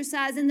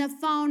exercise, and the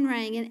phone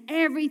rang, and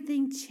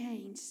everything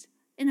changed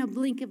in a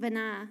blink of an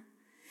eye.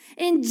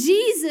 In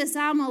Jesus,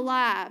 I'm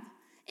alive.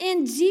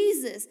 In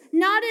Jesus,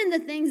 not in the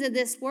things of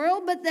this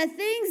world, but the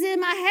things in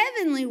my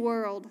heavenly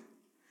world.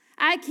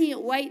 I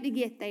can't wait to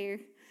get there,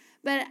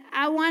 but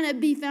I want to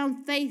be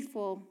found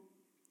faithful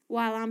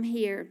while I'm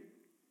here.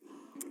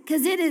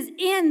 Because it is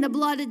in the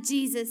blood of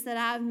Jesus that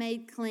I've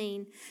made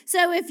clean.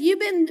 So if you've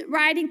been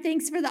writing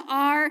things for the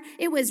R,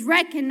 it was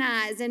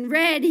recognized and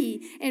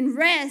ready and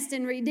rest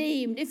and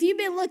redeemed. If you've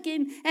been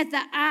looking at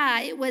the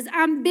I, it was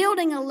I'm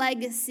building a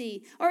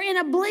legacy. Or in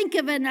a blink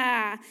of an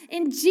eye.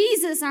 In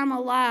Jesus, I'm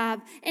alive.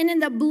 And in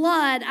the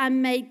blood,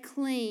 I'm made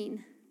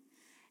clean.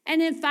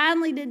 And then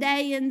finally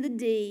today in the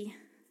D.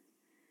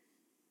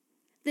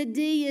 The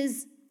D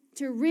is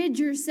to rid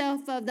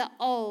yourself of the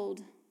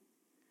old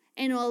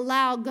and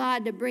allow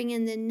God to bring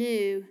in the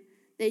new,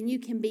 then you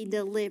can be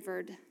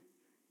delivered.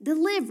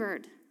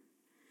 Delivered.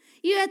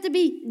 You have to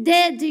be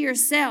dead to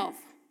yourself.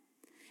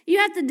 You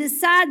have to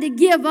decide to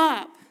give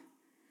up.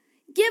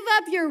 Give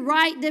up your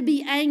right to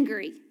be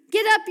angry.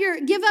 Give up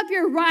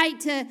your right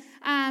to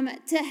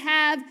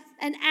have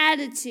an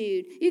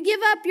attitude. You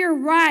give up your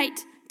right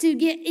to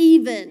get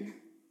even.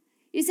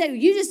 You say,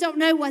 you just don't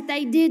know what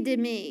they did to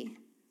me.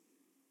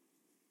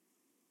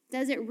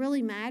 Does it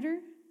really matter?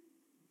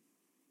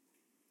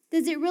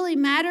 Does it really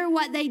matter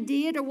what they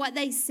did or what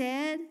they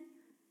said?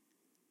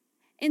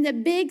 In the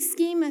big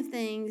scheme of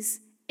things,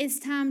 it's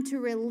time to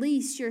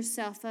release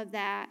yourself of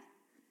that.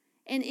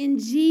 And in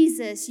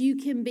Jesus, you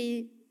can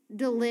be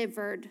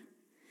delivered.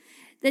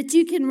 That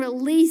you can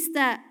release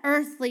the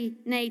earthly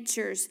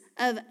natures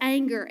of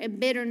anger and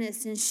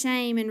bitterness and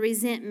shame and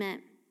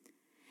resentment.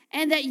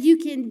 And that you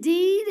can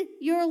deed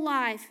your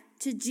life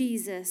to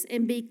Jesus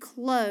and be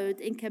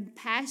clothed in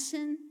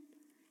compassion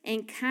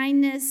and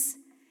kindness,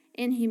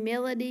 in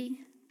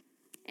humility,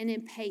 and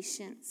in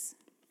patience.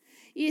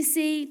 You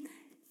see,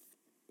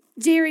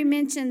 Jerry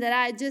mentioned that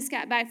I just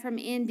got back from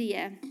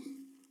India.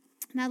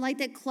 And I'd like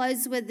to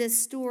close with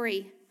this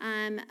story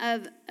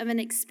of an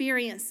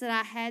experience that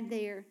I had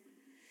there.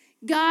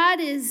 God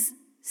is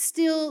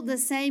still the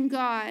same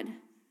God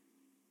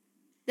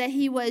that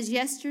he was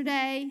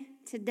yesterday,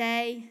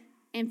 today,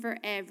 and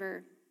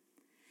forever.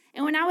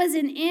 And when I was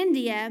in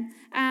India,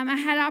 I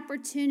had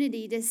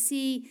opportunity to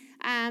see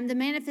the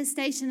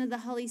manifestation of the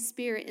Holy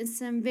Spirit in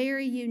some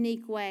very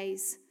unique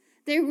ways.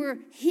 There were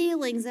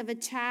healings of a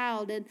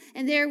child,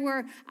 and there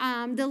were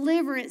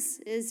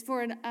deliverances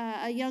for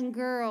a young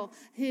girl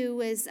who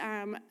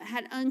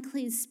had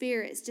unclean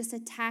spirits just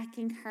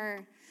attacking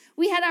her.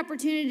 We had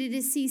opportunity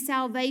to see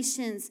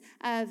salvations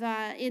of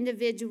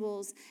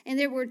individuals. And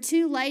there were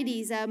two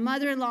ladies, a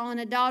mother-in-law and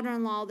a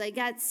daughter-in-law, that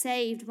got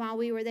saved while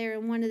we were there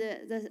in one of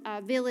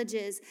the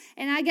villages.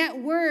 And I got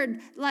word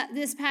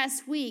this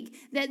past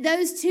week that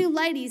those two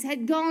ladies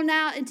had gone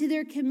out into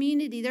their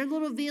community, their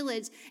little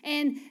village.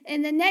 And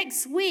in the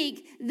next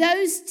week,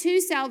 those two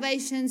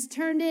salvations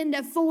turned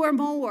into 4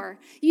 more.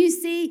 You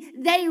see,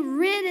 they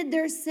ridded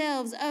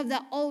themselves of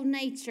the old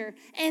nature.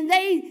 And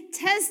they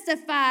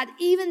testified,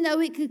 even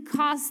though it could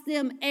cost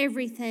them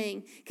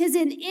everything. Because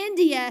in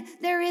India,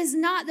 there is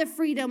not the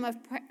freedom of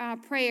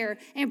prayer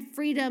and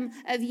freedom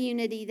of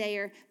unity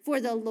there for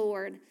the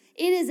Lord.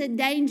 It is a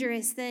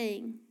dangerous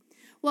thing.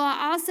 Well,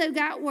 I also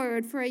got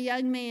word for a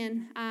young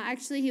man.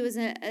 Actually, he was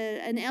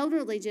an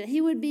elderly. He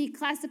would be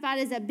classified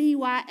as a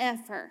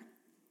BYFer.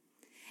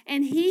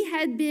 And he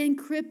had been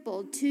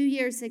crippled 2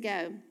 years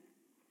ago.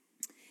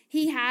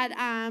 He had,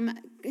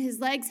 his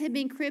legs had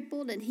been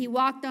crippled, and he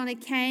walked on a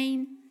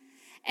cane.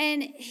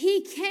 And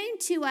he came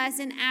to us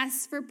and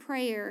asked for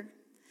prayer.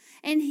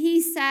 And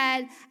he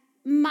said,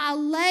 my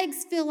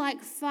legs feel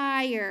like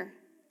fire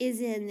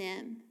is in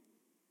them.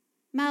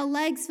 My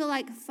legs feel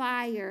like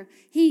fire.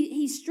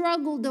 He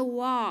struggled to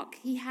walk.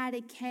 He had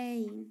a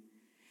cane.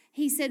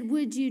 He said,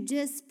 would you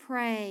just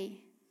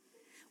pray?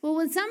 Well,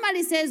 when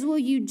somebody says, will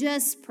you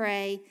just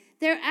pray,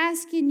 they're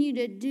asking you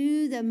to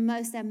do the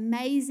most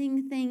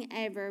amazing thing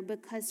ever,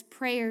 because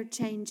prayer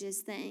changes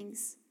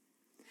things.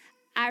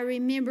 I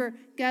remember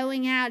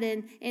going out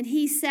and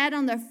he sat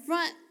on the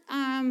front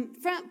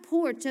front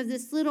porch of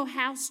this little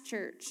house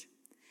church.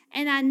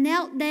 And I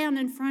knelt down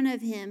in front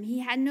of him. He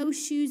had no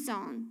shoes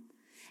on.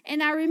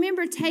 And I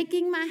remember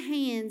taking my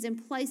hands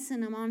and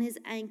placing them on his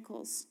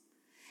ankles.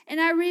 And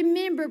I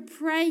remember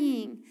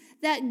praying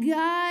that,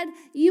 God,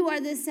 you are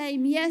the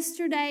same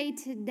yesterday,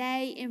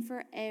 today, and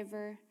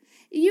forever.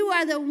 You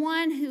are the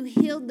one who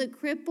healed the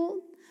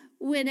crippled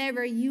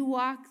whenever you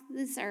walk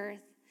this earth.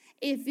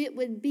 If it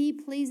would be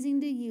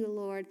pleasing to you,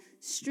 Lord,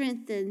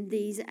 strengthen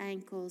these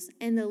ankles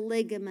and the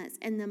ligaments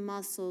and the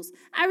muscles.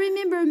 I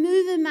remember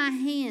moving my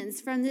hands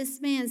from this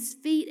man's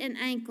feet and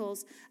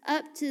ankles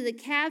up to the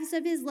calves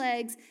of his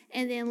legs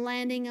and then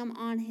landing them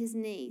on his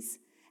knees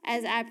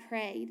as I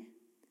prayed.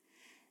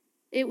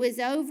 It was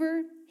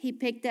over. He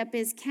picked up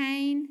his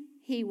cane.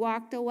 He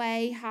walked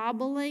away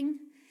hobbling.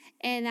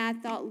 And I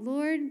thought,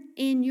 Lord,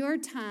 in your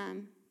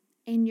time,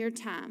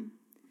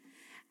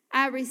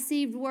 I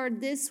received word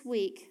this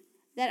week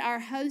that our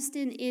host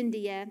in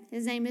India,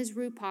 his name is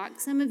Rupak.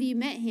 Some of you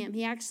met him.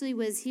 He actually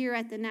was here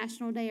at the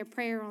National Day of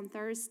Prayer on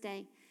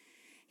Thursday.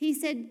 He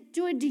said,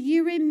 Joy, do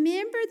you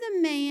remember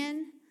the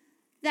man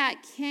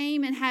that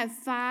came and had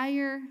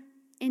fire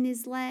in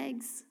his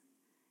legs?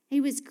 He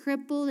was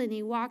crippled and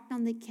he walked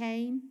on the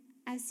cane.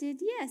 I said,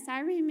 yes, I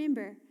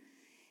remember.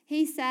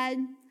 He said,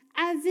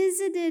 I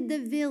visited the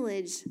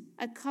village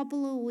a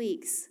couple of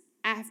weeks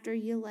after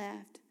you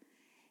left.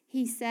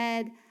 He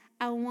said,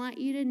 I want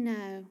you to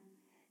know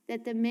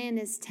that the man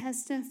is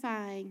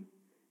testifying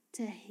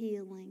to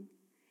healing.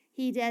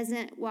 He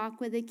doesn't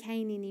walk with a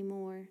cane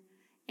anymore,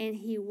 and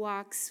he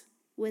walks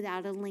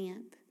without a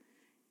limp.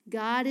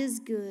 God is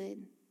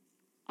good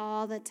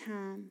all the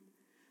time.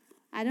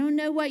 I don't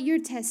know what your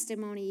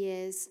testimony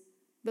is,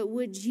 but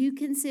would you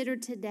consider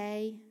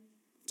today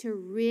to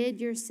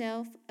rid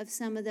yourself of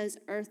some of those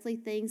earthly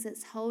things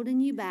that's holding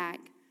you back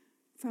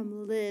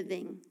from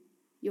living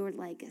your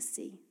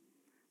legacy?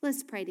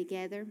 Let's pray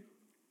together.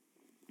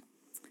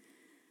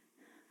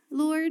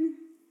 Lord,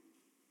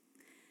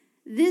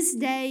 this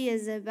day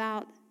is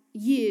about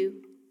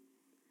you,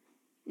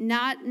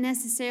 not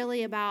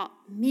necessarily about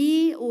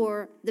me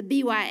or the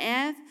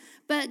BYF,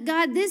 but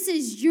God, this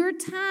is your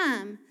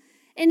time.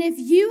 And if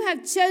you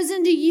have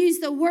chosen to use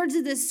the words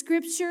of the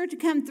scripture to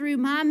come through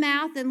my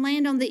mouth and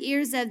land on the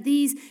ears of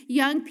these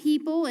young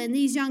people and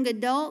these young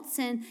adults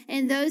and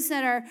those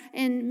that are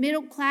in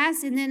middle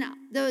class and then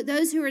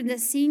those who are in the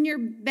senior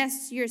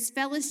best years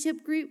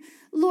fellowship group,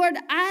 Lord,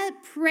 I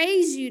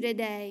praise you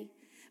today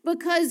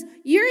because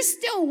you're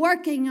still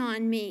working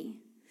on me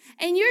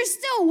and you're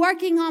still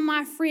working on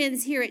my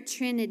friends here at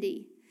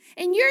Trinity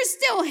and you're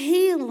still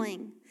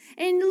healing.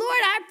 And Lord,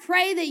 I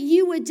pray that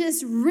you would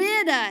just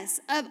rid us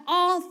of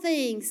all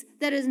things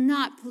that is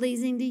not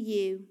pleasing to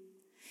you.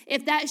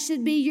 If that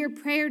should be your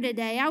prayer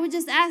today, I would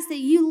just ask that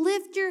you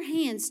lift your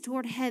hands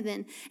toward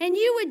heaven and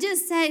you would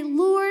just say,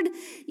 Lord,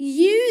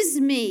 use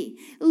me.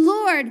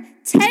 Lord,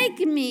 take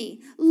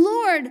me.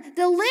 Lord,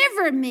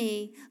 deliver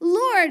me.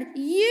 Lord,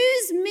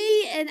 use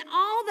me and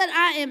all that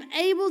I am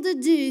able to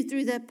do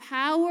through the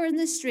power and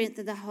the strength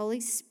of the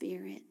Holy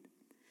Spirit.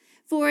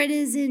 For it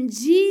is in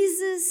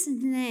Jesus'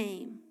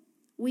 name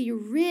we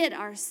rid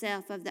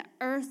ourselves of the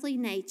earthly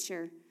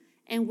nature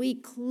and we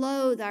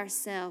clothe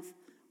ourselves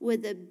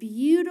with a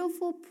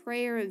beautiful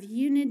prayer of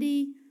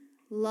unity,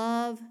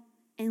 love,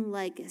 and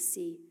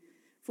legacy.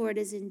 For it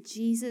is in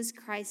Jesus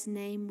Christ's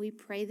name we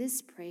pray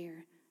this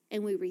prayer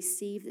and we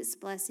receive this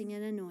blessing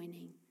and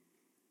anointing.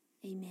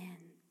 Amen.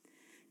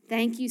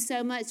 Thank you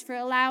so much for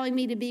allowing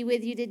me to be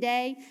with you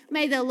today.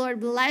 May the Lord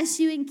bless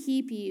you and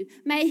keep you.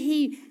 May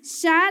he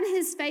shine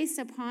his face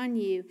upon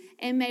you.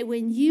 And may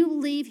when you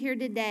leave here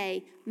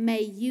today,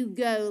 may you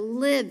go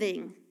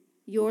living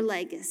your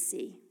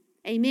legacy.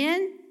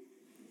 Amen.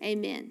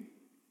 Amen.